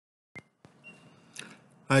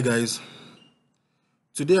Hi guys,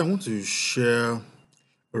 today I want to share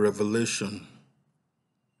a revelation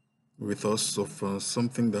with us of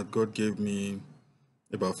something that God gave me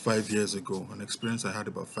about 5 years ago, an experience I had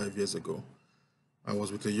about 5 years ago. I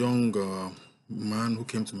was with a young man who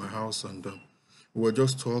came to my house and we were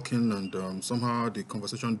just talking and somehow the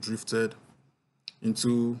conversation drifted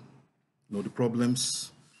into the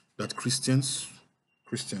problems that Christians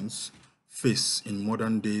face in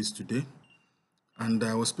modern days today. And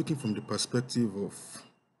I was speaking from the perspective of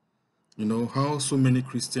how so many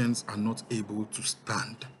Christians are not able to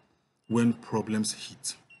stand when problems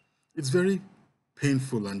hit. It's very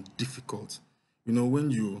painful and difficult.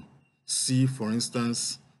 When you see, for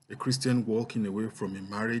instance, a Christian walking away from a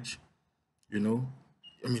marriage, you know,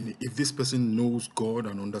 if this person knows God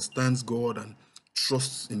and understands God and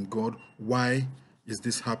trusts in God, why is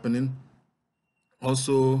this happening?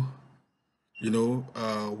 Also,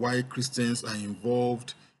 why Christians are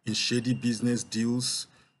involved in shady business deals,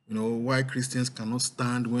 why Christians cannot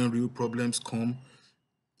stand when real problems come.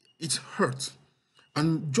 It hurts.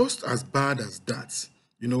 And just as bad as that,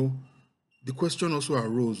 the question also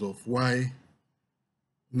arose of why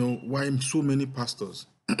so many pastors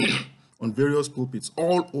on various pulpits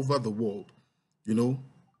all over the world, you know,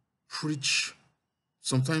 preach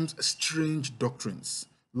sometimes strange doctrines,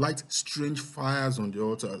 light strange fires on the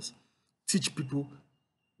altars, teach people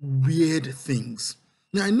weird things.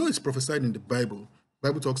 Now I know it's prophesied in the Bible.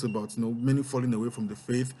 Bible talks about many falling away from the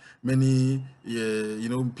faith, many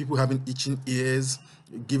people having itching ears,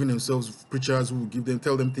 giving themselves preachers who will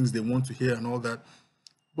tell them things they want to hear and all that.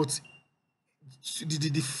 But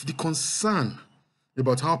the concern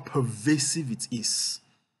about how pervasive it is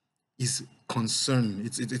concerning.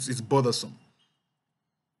 It's bothersome.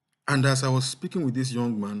 And as I was speaking with this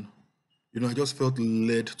young man, I just felt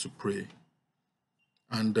led to pray.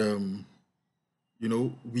 And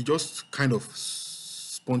we just kind of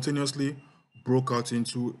spontaneously broke out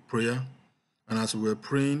into prayer. And as we were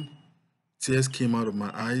praying, tears came out of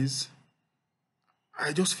my eyes.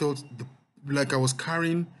 I just felt like I was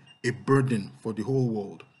carrying a burden for the whole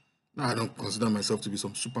world. Now, I don't consider myself to be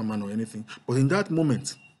some Superman or anything, but in that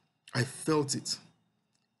moment, I felt it.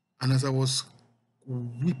 And as I was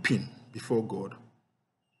weeping before God,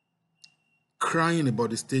 crying about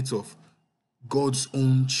the state of God's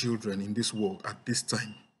own children in this world at this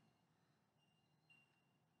time,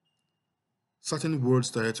 certain words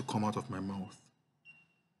started to come out of my mouth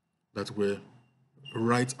that were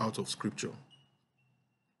right out of scripture.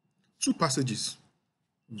 Two passages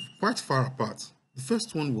quite far apart. The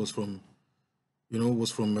first one was from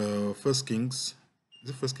First Kings.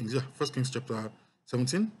 Is it First Kings? Yeah, First Kings chapter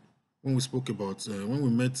 17. When we spoke about when we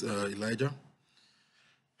met Elijah.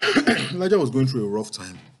 Elijah was going through a rough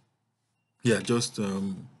time. He had just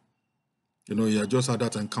he had just had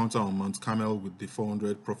that encounter on Mount Carmel with the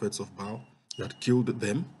 400 prophets of Baal. He had killed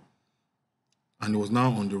them, and he was now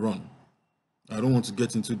on the run. I don't want to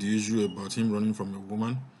get into the issue about him running from a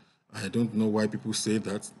woman. I don't know why people say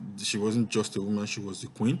that. She wasn't just a woman, she was the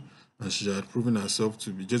queen, and she had proven herself to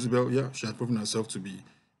be Jezebel. Yeah, she had proven herself to be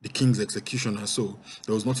the king's executioner, so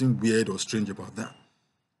there was nothing weird or strange about that.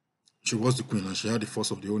 She was the queen and she had the force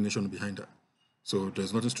of the whole nation behind her. So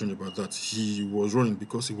there's nothing strange about that. He was running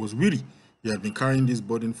because he was weary. He had been carrying this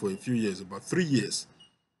burden for a few years, about 3 years,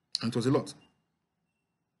 and it was a lot.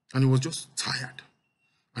 And he was just tired.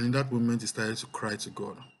 And in that moment, he started to cry to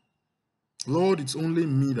God. Lord, it's only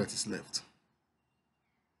me that is left.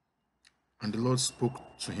 And the Lord spoke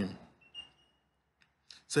to him.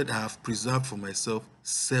 Said, I have preserved for myself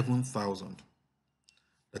 7,000,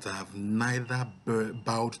 that I have neither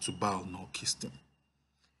bowed to Baal nor kissed him.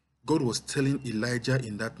 God was telling Elijah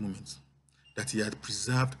in that moment that he had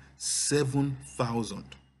preserved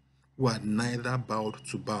 7,000 who had neither bowed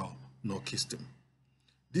to Baal nor kissed him.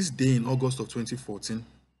 This day in August of 2014,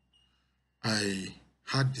 I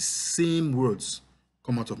had the same words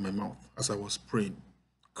come out of my mouth as I was praying,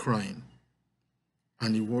 crying.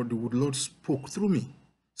 And the Lord spoke through me.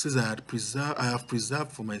 Says, I have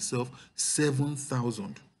preserved for myself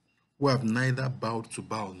 7,000 who have neither bowed to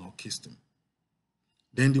Baal nor kissed him.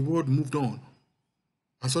 Then the word moved on.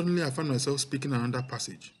 And suddenly I found myself speaking another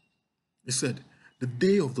passage. He said, the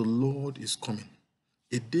day of the Lord is coming,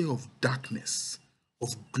 a day of darkness,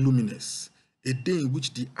 of gloominess, a day in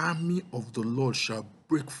which the army of the Lord shall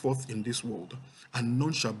break forth in this world, and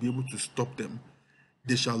none shall be able to stop them.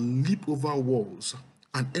 They shall leap over walls,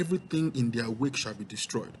 and everything in their wake shall be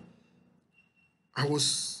destroyed. I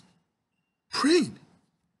was praying.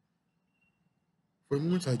 For a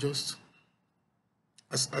moment,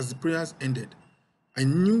 as the prayers ended, I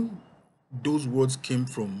knew those words came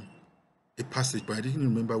from a passage, but I didn't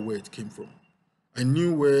remember where it came from. I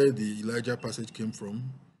knew where the Elijah passage came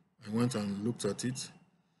from. I went and looked at it,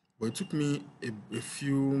 but it took me a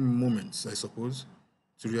few moments, I suppose,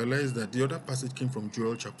 to realize that the other passage came from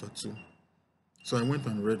Joel chapter 2. So I went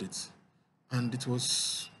and read it, and it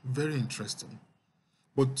was very interesting.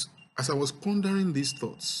 But as I was pondering these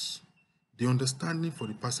thoughts, the understanding for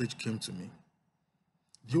the passage came to me.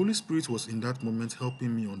 The Holy Spirit was in that moment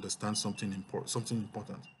helping me understand something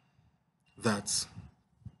important. That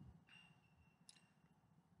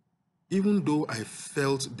even though I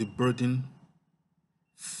felt the burden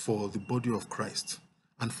for the body of Christ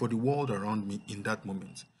and for the world around me in that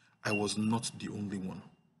moment, I was not the only one.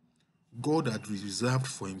 God had reserved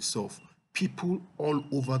for himself people all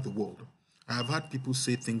over the world. I have had people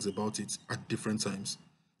say things about it at different times.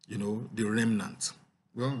 You know, the remnant.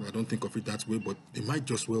 Well, I don't think of it that way, but they might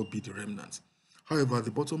just well be the remnant. However,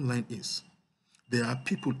 the bottom line is there are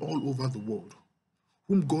people all over the world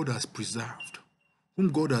whom God has preserved,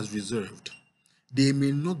 whom God has reserved. They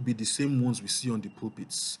may not be the same ones we see on the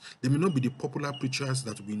pulpits. They may not be the popular preachers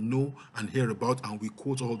that we know and hear about and we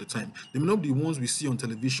quote all the time. They may not be the ones we see on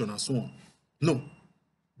television and so on. No,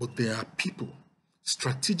 but there are people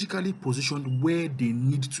strategically positioned where they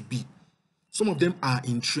need to be. Some of them are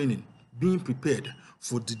in training, being prepared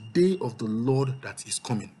for the day of the Lord that is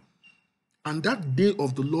coming. And that day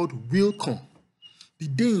of the Lord will come. The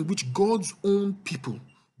day in which God's own people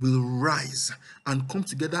will rise and come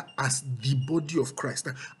together as the body of Christ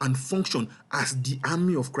and function as the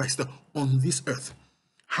army of Christ on this earth.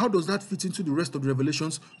 How does that fit into the rest of the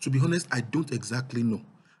revelations? To be honest, I don't exactly know.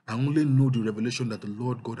 I only know the revelation that the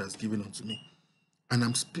Lord God has given unto me. And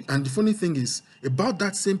the funny thing is, about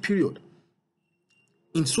that same period,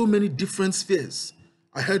 in so many different spheres,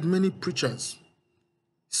 I heard many preachers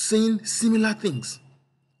saying similar things.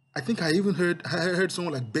 I think I even heard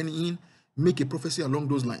someone like Benny Hinn make a prophecy along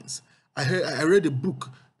those lines. I read a book,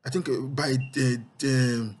 I think by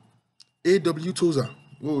A.W. Tozer.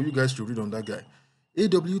 Oh, you guys should read on that guy.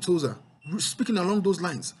 A.W. Tozer, speaking along those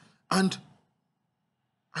lines. And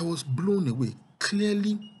I was blown away.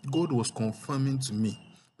 Clearly, God was confirming to me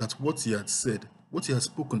that what he had said, what he had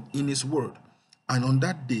spoken in his word, and on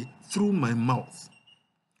that day, through my mouth,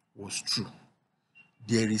 was true.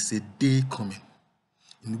 There is a day coming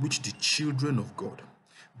in which the children of God,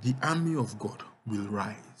 the army of God, will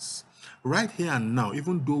rise. Right here and now,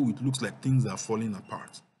 even though it looks like things are falling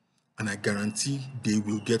apart, and I guarantee they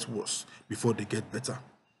will get worse before they get better.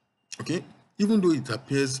 Okay? Even though it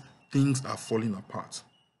appears things are falling apart,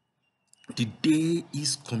 the day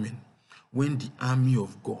is coming when the army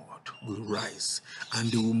of God will rise and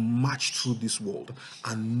they will march through this world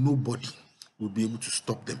and nobody will be able to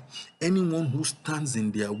stop them. Anyone who stands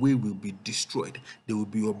in their way will be destroyed. They will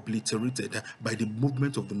be obliterated by the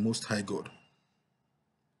movement of the Most High God.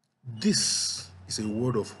 This is a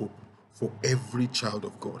word of hope for every child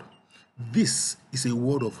of God. This is a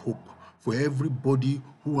word of hope for everybody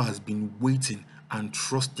who has been waiting and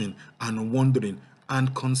trusting and wondering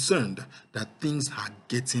and concerned that things are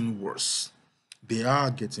getting worse. They are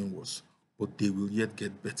getting worse, but they will yet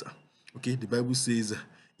get better. Okay, the Bible says,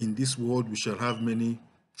 in this world we shall have many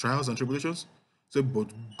trials and tribulations. So, but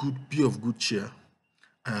be of good cheer.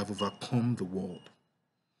 I have overcome the world.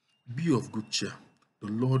 Be of good cheer.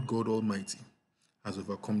 The Lord God Almighty has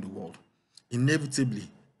overcome the world. Inevitably,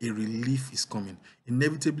 a relief is coming.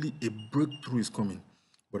 Inevitably, a breakthrough is coming.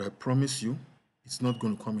 But I promise you, it's not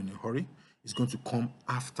going to come in a hurry. It's going to come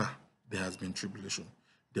after there has been tribulation.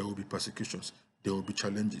 There will be persecutions. There will be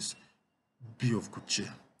challenges. Be of good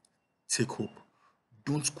cheer. Take hope.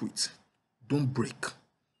 Don't quit. Don't break.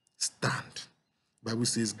 Stand. The Bible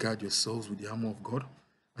says, guard yourselves with the armor of God,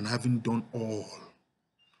 and having done all,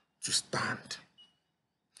 to stand.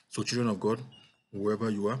 So, children of God, wherever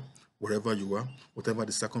you are, wherever you are, whatever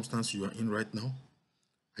the circumstance you are in right now,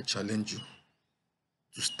 I challenge you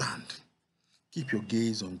to stand. Keep your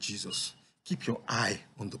gaze on Jesus. Keep your eye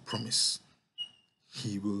on the promise.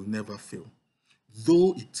 He will never fail.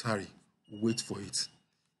 Though it tarry, wait for it.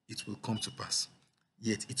 It will come to pass.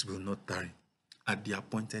 Yet it will not tarry. At the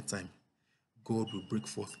appointed time, God will break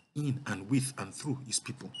forth in and with and through his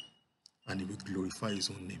people, and he will glorify his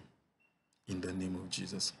own name. In the name of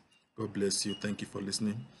Jesus. God bless you. Thank you for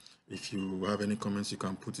listening. If you have any comments, you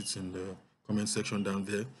can put it in the comment section down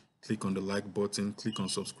there. Click on the like button, click on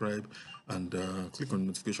subscribe, and click on the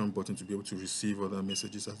notification button to be able to receive other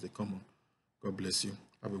messages as they come on. God bless you.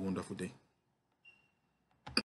 Have a wonderful day.